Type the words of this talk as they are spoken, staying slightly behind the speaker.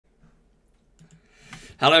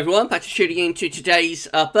Hello everyone, back to tuning in to today's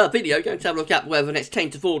video. Going to have a look at whether the next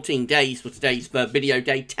 10 to 14 days for today's video.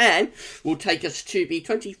 Day 10 will take us to the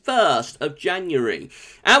 21st of January.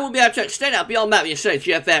 And we'll be able to extend out beyond that with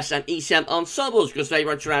GFS and ECM ensembles because they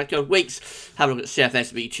run around a couple of weeks. Have a look at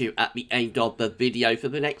CFS V2 at the end of the video for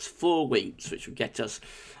the next 4 weeks, which will get us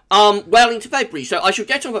well into February. So I shall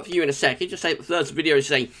get on that for you in a second. Just say the first video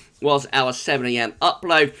today was our 7 AM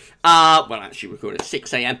upload. Well, actually recorded at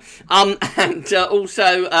 6 AM. And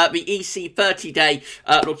also the EC 30-day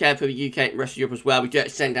look out for the UK and the rest of Europe as well. We do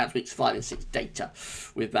send out weeks 5 and 6 data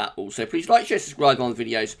with that also. Please like, share, subscribe on the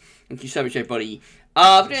videos. Thank you so much, everybody.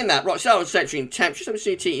 For doing that, right, so century and temperature,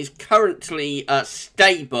 humidity is currently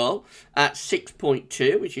stable at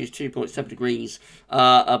 6.2, which is 2.7 degrees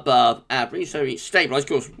above average, so it's stabilised. Of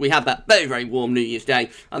course, we had that very, very warm New Year's Day,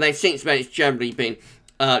 and then since then it's generally been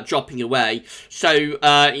dropping away, so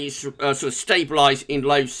it's sort of stabilised in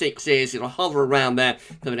low 6s. It'll hover around there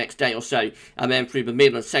for the next day or so, and then through the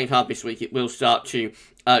middle and second half this week, it will start to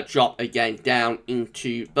drop again down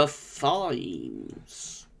into the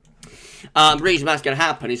 5s. The reason that's going to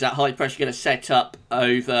happen is that high pressure is going to set up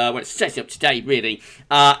over, well, it's setting up today really,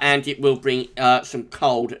 and it will bring some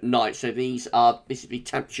cold nights. So this is the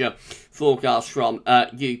temperature forecast from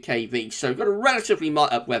UKV. So we've got a relatively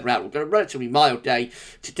mild weather outlook. We've got a relatively mild day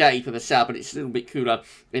today for the south, but it's a little bit cooler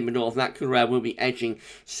in the north. And that cooler air will be edging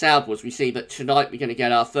southwards. We see that tonight we're going to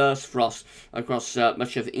get our first frost across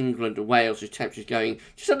much of England and Wales, with temperatures going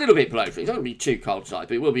just a little bit below. It's not going to be too cold side,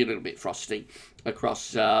 but it will be a little bit frosty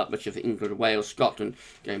across much of England, Wales, Scotland,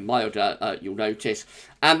 going milder, you'll notice.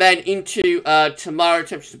 And then into tomorrow,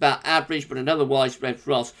 temperatures about average, but another widespread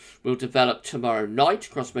frost will develop tomorrow night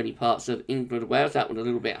across many parts of England and Wales. That one a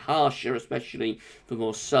little bit harsher, especially for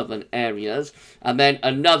more southern areas. And then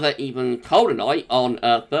another even colder night on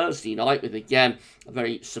Thursday night, with again a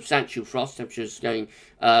very substantial frost. Temperatures going,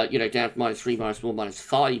 down to -3, -4,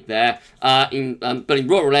 -5 there. But in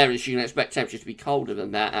rural areas, you can expect temperatures to be colder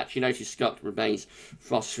than that. Actually, notice Scotland remains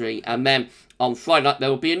frost-free. And then on Friday night, there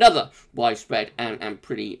will be another widespread and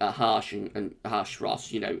pretty harsh and harsh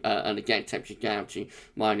frost, and again, temperature down to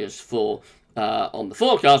 -4 on the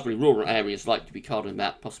forecast, but in rural areas likely to be colder than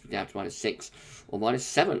that, possibly down to -6 or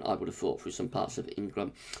 -7, I would have thought, through some parts of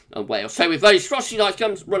England and Wales. So with those frosty nights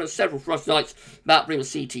comes run of several frosty nights, that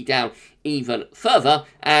brings the CT down even further,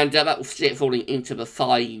 and that will see it falling into the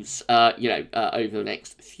 5s, over the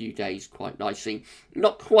next few days quite nicely.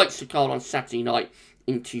 Not quite so cold on Saturday night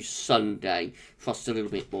into Sunday. Frost a little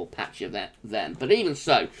bit more patchy of that then, but even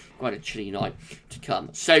so, quite a chilly night to come.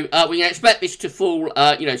 So we can expect this to fall,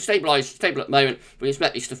 stable at the moment. We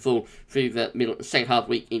expect this to fall through the middle and second half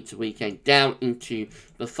week into weekend, down into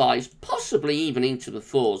the 5s, possibly even into the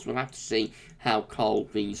 4s. We'll have to see how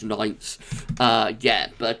cold these nights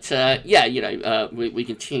get. But we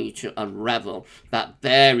continue to unravel that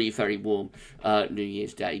very, very warm New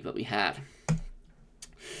Year's Day that we had.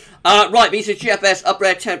 Right, these are GFS upper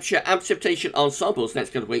air temperature and precipitation ensembles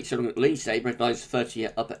next couple of weeks. So looking at Leeds today, recognize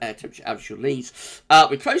 30-year upper air temperature average for Leeds.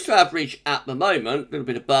 We're close to average at the moment, a little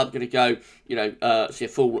bit above, going to go, see a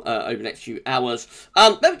fall over the next few hours.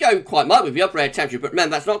 Then we go quite mild with the upper air temperature, but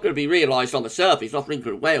remember, that's not going to be realised on the surface, not for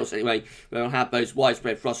England and Wales anyway, where we'll have those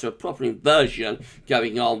widespread frosts, so a proper inversion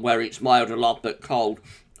going on where it's mild a lot but cold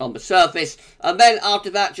on the surface, and then after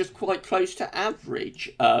that just quite close to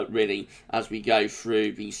average really as we go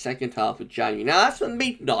through the second half of January. Now that's the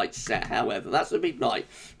midnight set, however, that's the midnight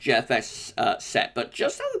GFS set, but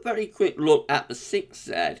just have a very quick look at the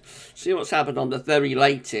 6Z, see what's happened on the very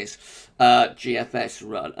latest GFS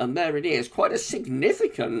run, and there it is, quite a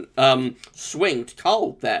significant swing to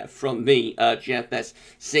cold there from the GFS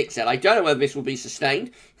 6Z. I don't know whether this will be sustained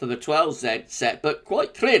for the 12Z set, but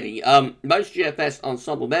quite clearly most GFS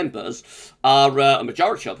ensemble members are, a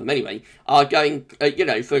majority of them anyway, are going,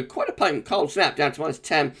 for quite a potent cold snap down to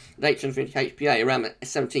 -10 at 850 HPA around the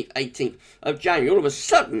 17th, 18th of January. All of a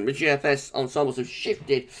sudden, the GFS ensembles have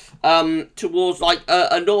shifted towards like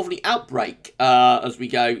a northerly outbreak as we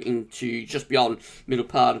go into just beyond middle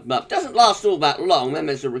part of the month. Doesn't last all that long, then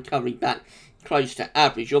there's a recovery back close to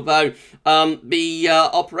average, although the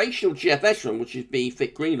operational GFS run, which is the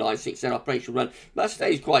thick green line 6Z operational run, that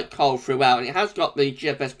stays quite cold throughout, and it has got the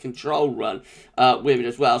GFS control run with it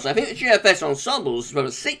as well. So I think the GFS ensembles from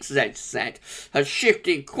a 6Z set has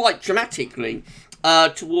shifted quite dramatically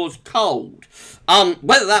towards cold.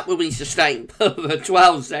 Whether that will be sustained for the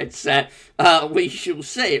 12Z set, we shall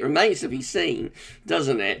see. It remains to be seen,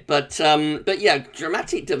 doesn't it? But yeah,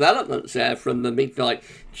 dramatic developments there from the midnight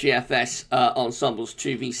GFS ensembles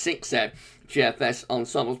to the 6Z. GFS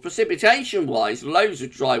ensembles. Precipitation-wise, loads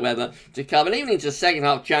of dry weather to come, and even into the second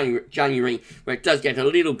half of January, where it does get a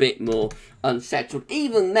little bit more unsettled.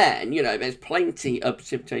 Even then, you know, there's plenty of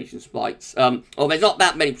precipitation spikes, or there's not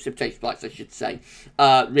that many precipitation spikes, I should say,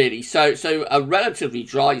 really. So a relatively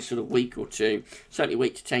dry sort of week or two, certainly a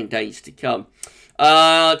week to 10 days to come.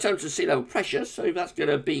 In terms of sea level pressure, so that's going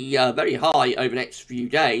to be very high over the next few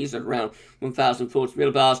days, at around 1,040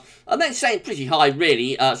 millibars, and then staying pretty high,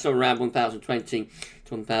 really, so around 1,020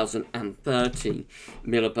 to 1,030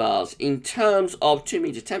 millibars. In terms of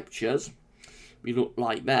 2-meter temperatures, we look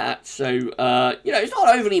like that. So, you know, it's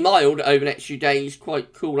not overly mild over the next few days.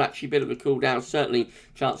 Quite cool, actually. A bit of a cool down. Certainly,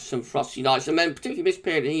 chance of some frosty nights. And then, particularly this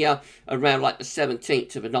period here, around like the 17th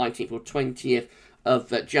to the 19th or 20th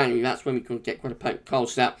of January, that's when we can get quite a potent cold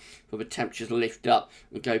snap, where the temperatures lift up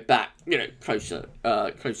and go back, you know, closer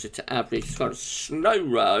to average. As far as snow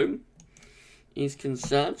row is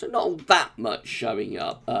concerned, so not that much showing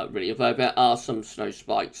up, really, although there are some snow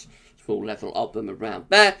spikes. Full level of them around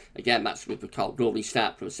there. Again, that's with the cold northerly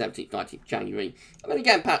snap from the 17th, 19th January. And then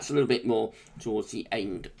again, perhaps a little bit more towards the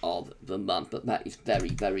end of the month, but that is very,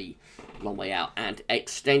 very long way out and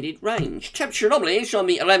extended range. Temperature anomalies on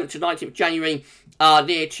the 11th to 19th January are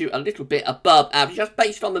near to a little bit above average. That's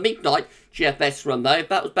based on the midnight GFS run, though. If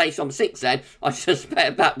that was based on the 6th, then I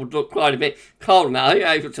suspect that would look quite a bit colder now. You're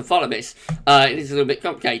able to follow this. It is a little bit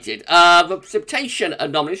complicated. The precipitation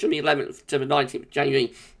anomalies from the 11th to the 19th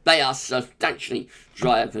January, they are substantially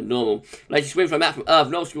drier than normal. Latest wind from map from Earth,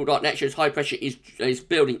 NorthSchool.net shows high pressure is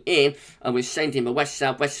building in, and we're sending the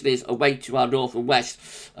west-southwesterlies away to our north and west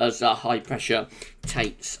as high pressure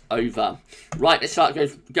takes over. Right, let's start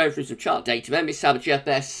going through some chart data. Then this is how the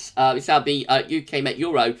GFS, this is how the UK Met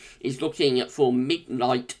Euro is looking for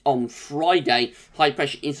midnight on Friday. High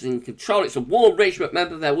pressure is in control. It's a warm ridge, but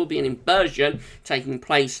remember there will be an inversion taking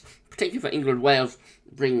place, particularly for England and Wales,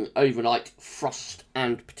 bring overnight frost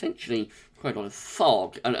and potentially quite a lot of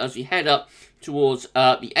fog. And as we head up towards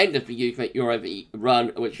the end of the UK Euro run,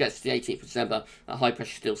 which gets to the 18th of December, high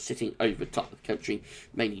pressure still sitting over the top of the country,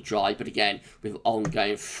 mainly dry, but again with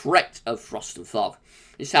ongoing threat of frost and fog.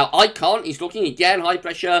 This is how Icon is looking again. High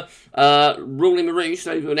pressure ruling the roost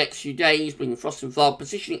over the next few days, bringing frost and fog,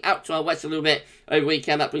 positioning out to our west a little bit over the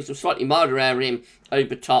weekend. That brings some slightly milder air in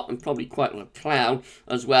over top and probably quite a lot of cloud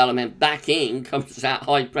as well. And then back in comes that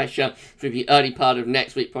high pressure through the early part of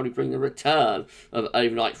next week, probably bring the return of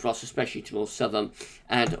overnight frost, especially to more southern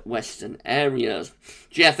and western areas.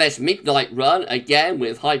 GFS midnight run again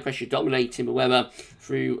with high pressure dominating the weather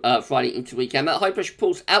through Friday into weekend. That high pressure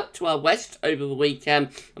pulls out to our west over the weekend,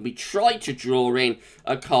 and we try to draw in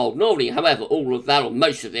a cold northerly. However, all of that, or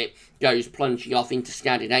most of it, goes plunging off into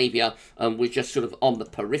Scandinavia, and we're just sort of on the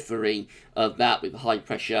periphery of that, with the high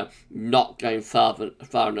pressure not going far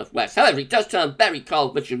enough west. However, it does turn very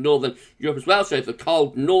cold much of northern Europe as well, so the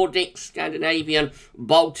cold Nordic, Scandinavian,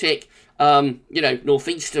 Baltic, you know,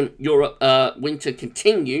 northeastern Europe winter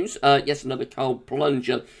continues. Yes, another cold plunge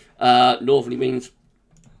of northerly winds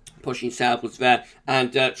pushing southwards there,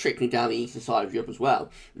 and trickling down the eastern side of Europe as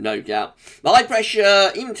well, no doubt. The high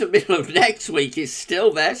pressure, even to the middle of next week, is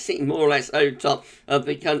still there, sitting more or less over top of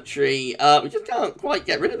the country. We just can't quite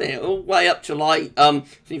get rid of it, all the way up to like,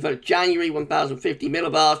 January, 1,050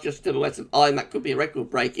 millibars, just to the west of Ireland. That could be a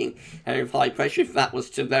record-breaking area of high pressure if that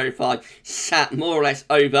was to verify, sat more or less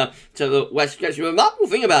over to the west coast. The remarkable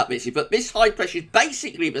thing about this is that this high pressure is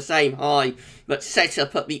basically the same high that set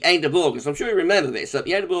up at the end of August. I'm sure you remember this. At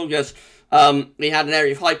the end of August, we had an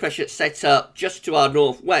area of high pressure set up just to our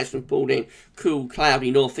northwest and pulled in cool,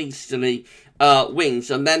 cloudy, northeasterly winds.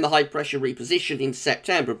 And then the high pressure repositioned in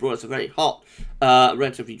September, brought us a very hot,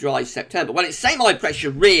 relatively dry September. Well, it's the same high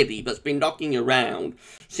pressure, really, that's been knocking around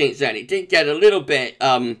since then. It did get a little bit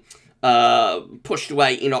pushed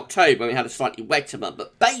away in October when we had a slightly wetter month,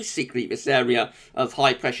 but basically this area of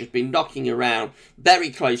high pressure has been knocking around very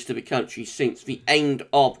close to the country since the end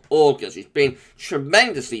of August. It's been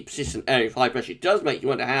tremendously persistent area of high pressure. It does make you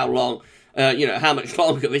wonder how long, you know, how much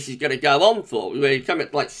longer this is going to go on for. We're coming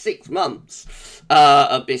at like 6 months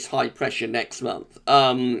of this high pressure next month,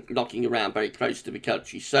 knocking around very close to the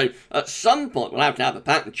country. So at some point we'll have to have a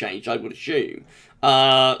pattern change, I would assume.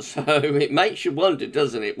 So it makes you wonder,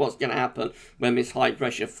 doesn't it, what's going to happen when this high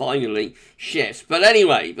pressure finally shifts. But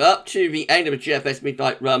anyway, up to the end of the GFS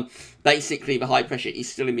midnight run, basically the high pressure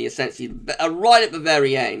is still in the ascendant. Right at the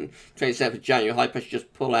very end, 27th of January, high pressure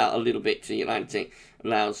just pull out a little bit to the Atlantic,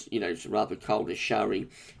 allows, you know, some rather colder, showery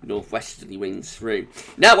northwesterly winds through.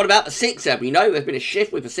 Now, what about the 6Z? We know there's been a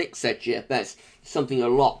shift with the 6Z GFS, something a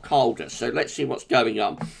lot colder. So let's see what's going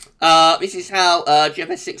on. This is how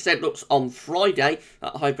GFS 6Z looks on Friday.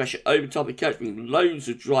 High pressure over top of coast, bringing loads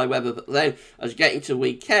of dry weather. But then, as we get into the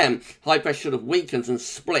weekend, high pressure sort of weakens and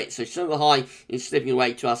splits. So some of the high is slipping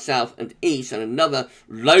away to our south and east, and another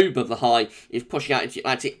lobe of the high is pushing out into the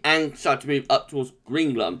Atlantic and starting to move up towards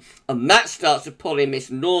Greenland. And that starts to pull in this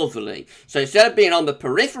northerly. So instead of being on the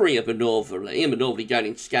periphery of a northerly, and the northerly going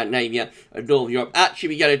into Scandinavia and Northern Europe, actually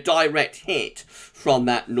we get a direct hit from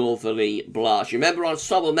that northerly blast. You remember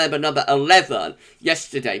ensemble member number 11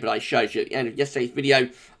 yesterday, but I showed you at the end of yesterday's video.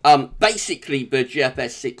 Basically, the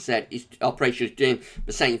GFS 6Z operation is doing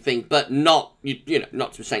the same thing, but not, you know,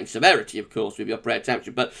 not to the same severity, of course, with your operative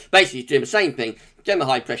temperature, but basically it's doing the same thing, getting the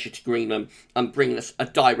high pressure to Greenland and bringing us a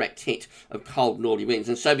direct hit of cold northerly winds.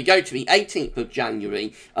 And so we go to the 18th of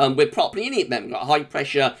January, we're properly in it then. We've got high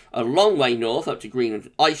pressure a long way north up to Greenland,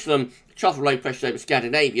 Iceland, trough of low pressure over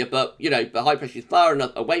Scandinavia, but, you know, the high pressure is far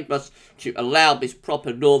enough away from us to allow this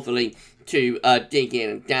proper northerly to dig in,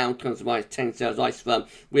 and down comes the minus 10 celsius isotherm.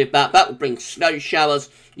 With that will bring snow showers,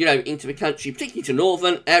 you know, into the country, particularly to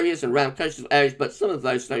northern areas and around coastal areas, but some of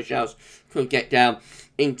those snow showers could get down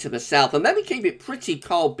into the south. And then we keep it pretty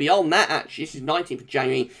cold beyond that, actually. This is 19th of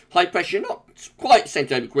January. High pressure, not quite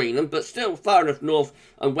sent over Greenland, but still far enough north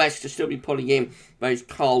and west to still be pulling in those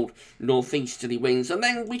cold northeasterly winds. And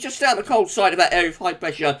then we just stay on the cold side of that area of high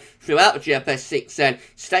pressure throughout the GFS 6Z.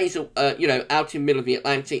 Stays, you know, out in the middle of the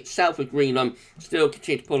Atlantic, south of Greenland, still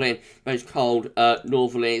continue to pull in those cold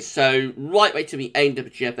northerlies. So right way to the end of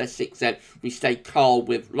the GFS 6Z, we stay cold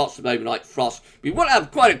with lots of overnight frost. We will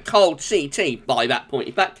have quite a cold CT by that point.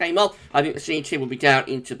 If that came off, I think the CT will be down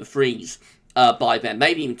into the freeze by then,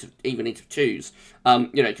 maybe even into twos,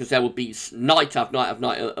 you know, because there will be night after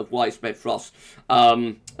night of widespread frost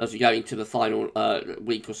as we go into the final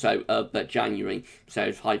week or so of January. So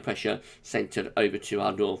it's high pressure centred over to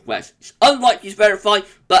our northwest. It's unlikely to verify,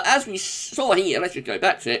 but as we saw here, let's just go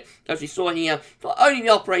back to it, as we saw here, not only the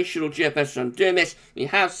operational GFS are doing this, we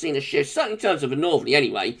have seen a shift, certainly in terms of a northerly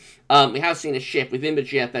anyway, we have seen a shift within the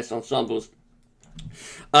GFS ensembles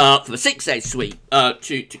for the 6Z sweep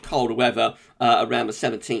to colder weather around the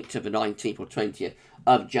 17th to the 19th or 20th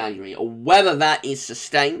of January. Whether that is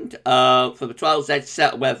sustained for the 12Z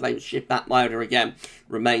set, or whether they will shift back milder again,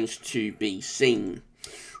 remains to be seen.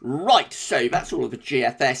 Right, so that's all of the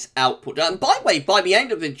GFS output. And by the way, by the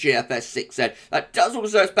end of the GFS 6Z, that does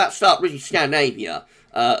also start reaching Scandinavia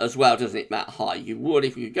as well, doesn't it, that high? You would,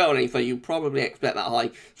 if you go on any further, you probably expect that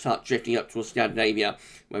high start drifting up towards Scandinavia,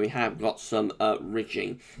 where we have got some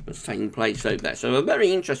ridging that's taking place over there. So a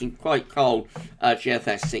very interesting, quite cold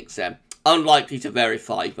GFS 6Z. Unlikely to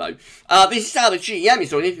verify, though. This is how the GEM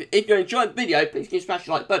is doing. If you're enjoying the video, please give smash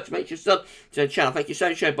the like button to make sure you sub to the channel. Thank you so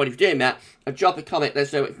much, everybody, for doing that. And drop a comment. Let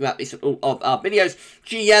us know what you think about this and all of our videos.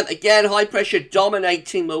 GEM, again, high pressure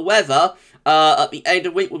dominating the weather. At the end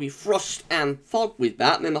of the week will be frost and fog with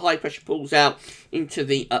that, and then the high pressure pulls out into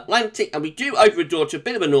the Atlantic, and we do open the door to a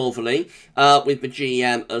bit of a northerly with the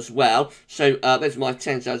GEM as well. So there's my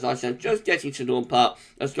 10 celsius isotherm just getting to the northern part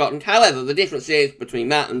of Scotland. However, the difference is between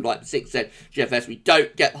that and like the 6Z GFS, we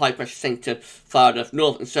don't get the high pressure centred far enough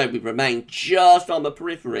north, and so we remain just on the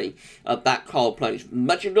periphery of that cold plunge.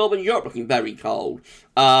 Much of northern Europe looking very cold,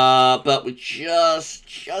 but we're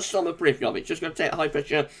just on the periphery of it. Just going to take high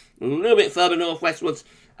pressure a little bit further northwestwards,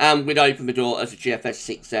 and we'd open the door as the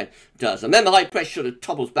GFS 6Z does. And then the high pressure sort of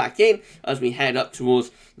topples back in as we head up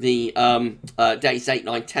towards the days 8,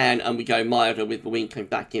 9, 10, and we go milder with the wind coming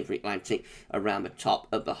back in from the Atlantic around the top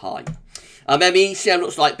of the high. And then the ECM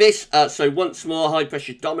looks like this. So once more, high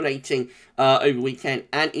pressure dominating over the weekend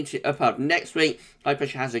and into up of next week. High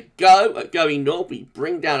pressure has a go at going north. We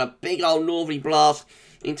bring down a big old northerly blast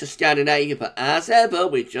into Scandinavia, but as ever,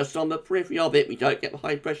 we're just on the periphery of it. We don't get the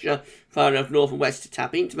high pressure far enough north and west to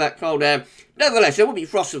tap into that cold air. Nevertheless, there will be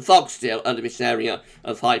frost and fog still under this area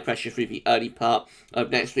of high pressure through the early part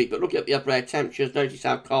of next week. But look at the upper air temperatures. Notice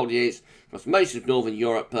how cold it is across most of northern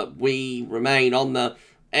Europe, but we remain on the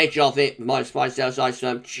edge of it. Minus 5 celsius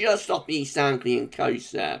isotherm just off the East Anglian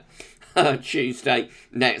coast there. Tuesday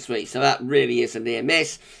next week, so that really is a near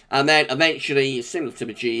miss. And then eventually, similar to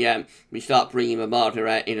the GM, we start bringing the milder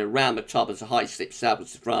air in around the top as the high slips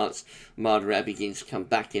southwards to France. Milder air begins to come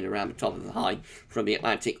back in around the top of the high from the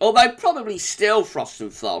Atlantic, although probably still frost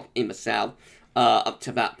and fog in the south up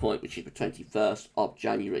to that point, which is the 21st of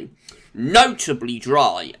January. Notably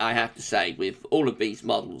dry, I have to say, with all of these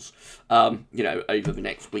models, you know, over the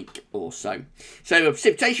next week or so. So the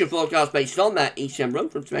precipitation forecast based on that ECM run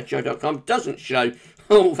from meteo.com doesn't show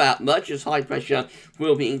all that much, as high pressure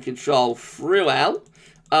will be in control throughout.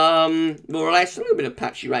 More or less, a little bit of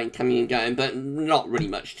patchy rain coming and going, but not really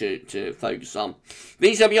much to focus on.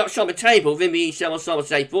 These are the options on the table within the ECM ensemble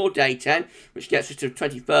today for day 10, which gets us to the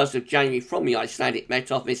 21st of January from the Icelandic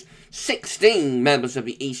Met Office. 16 members of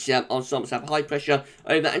the ECM ensembles have high pressure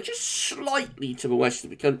over and just slightly to the west of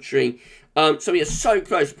the country. So we are so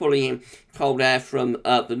close to pulling in cold air from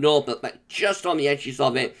the north, but just on the edges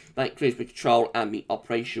of it. That includes the control and the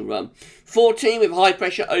operational run. 14 with high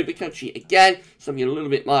pressure over country again. Something a little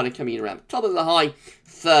bit milder coming in around the top of the high.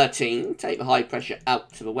 13, take the high pressure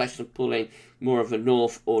out to the west and pull in more of a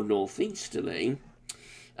north or northeasterly.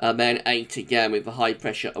 Then 8 again with the high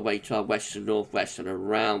pressure away to our west and northwest, and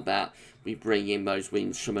around that we bring in those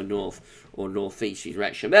winds from a north or northeasterly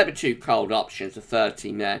direction. There are the two cold options, the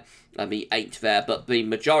 13 there and the 8 there, but the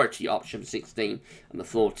majority option, 16 and the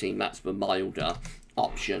 14, that's the milder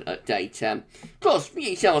option at day 10. Of course, the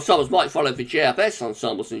ECM ensembles might follow the GFS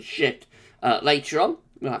ensembles and shift later on.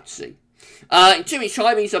 We'll have to see. In 2 weeks'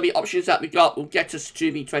 time, these are the options that we've got will get us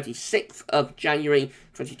to the 26th of January.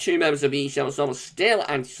 22 members of the ECM ensemble still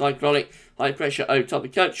anticyclonic, high pressure over top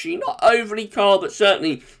of the country. Not overly cold, but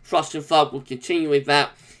certainly frost and fog will continue with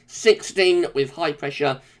that. 16 with high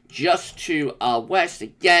pressure just to our west,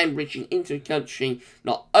 again reaching into the country,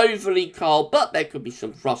 not overly cold, but there could be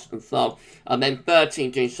some frost and fog. And then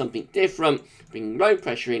 13 doing something different, bringing low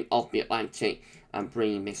pressure in off the Atlantic and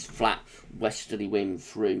bringing this flat westerly wind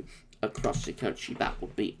through across the country. That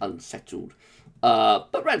would be unsettled,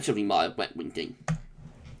 but relatively mild, wet, windy.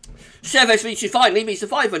 GFS reaches finally meets the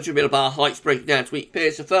 500 millibar heights, breaking down to week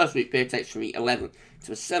periods. The first week period takes from the 11th to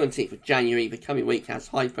the 17th of January. The coming week has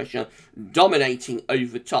high pressure dominating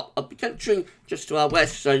over the top of the country, just to our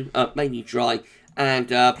west, so mainly dry, and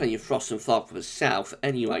plenty of frost and fog for the south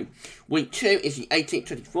anyway. Week 2 is the 18th,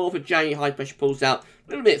 24th of January. High pressure pulls out a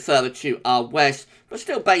little bit further to our west, but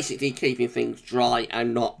still basically keeping things dry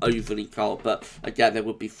and not overly cold. But again, there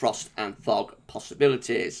would be frost and fog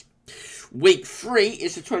possibilities. Week 3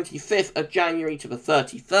 is the 25th of January to the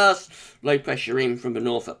 31st. Low pressure in from the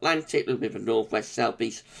North Atlantic, a little bit of a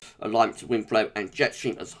northwest-southeast alignment to wind flow and jet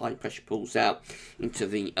stream as high pressure pulls out into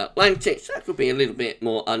the Atlantic. So that could be a little bit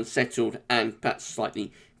more unsettled and perhaps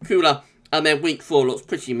slightly cooler. And then week 4 looks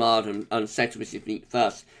pretty mild and unsettled. This is the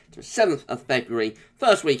 1st to the 7th of February.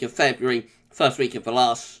 First week of February, first week of the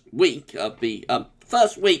last week of the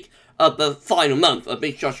first week of the final month of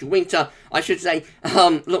Big Joshua Winter, I should say.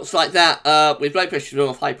 Looks like that, with low pressure to the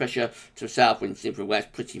north, high pressure to the south, winds in from the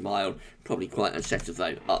west, pretty mild, probably quite unsettled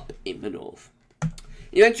though up in the north.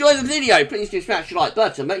 If you enjoyed the video, please do smash the like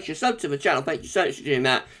button, make sure you sub to the channel, thank you so much for doing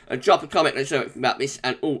that, and drop a comment let us know about this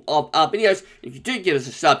and all of our videos. If you do give us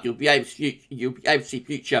a sub, you'll be able to see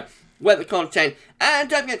future weather content, and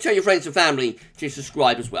don't forget to tell your friends and family to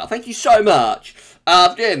subscribe as well. Thank you so much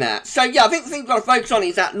for doing that. So yeah, I think the thing we've got to focus on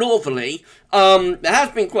is that Northerly. There has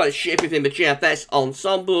been quite a shift within the GFS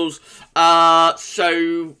ensembles,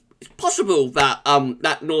 so it's possible that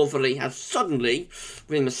that Northerly has suddenly,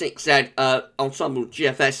 within the 6Z ensemble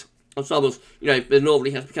GFS ensembles, you know, the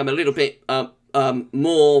Northerly has become a little bit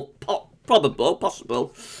more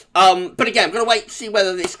possible. But again, I'm going to wait to see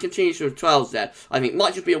whether this continues with 12s there. I think it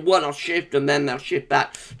might just be a one-off shift, and then they'll shift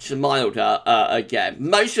back to milder again.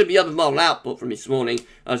 Most of the other model output from this morning,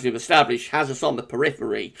 as we've established, has us on the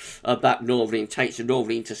periphery of that Northerly and takes the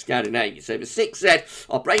Northerly into Scandinavia. So the 6Z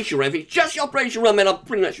operational run, if it's just the operational run, then I'll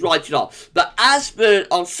pretty much write it off. But as the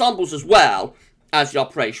ensembles as well, as the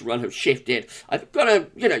operation run have shifted, I've got to,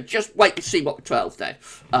 you know, just wait and see what the 12th day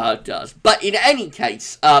does. But in any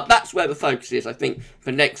case, that's where the focus is, I think,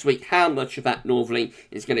 for next week. How much of that Northerly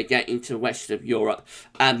is going to get into the west of Europe,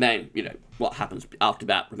 and then, you know, what happens after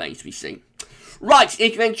that remains to be seen. Right,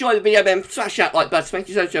 if you enjoyed the video, then smash that like button. Thank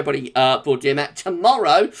you so much, everybody, for doing that.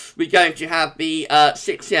 Tomorrow, we're going to have the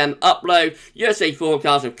 6 AM upload, USA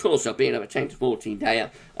forecast. Of course, there'll be another 10 to 14 day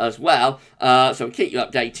as well, so we'll keep you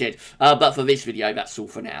updated. But for this video, that's all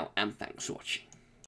for now, and thanks for watching.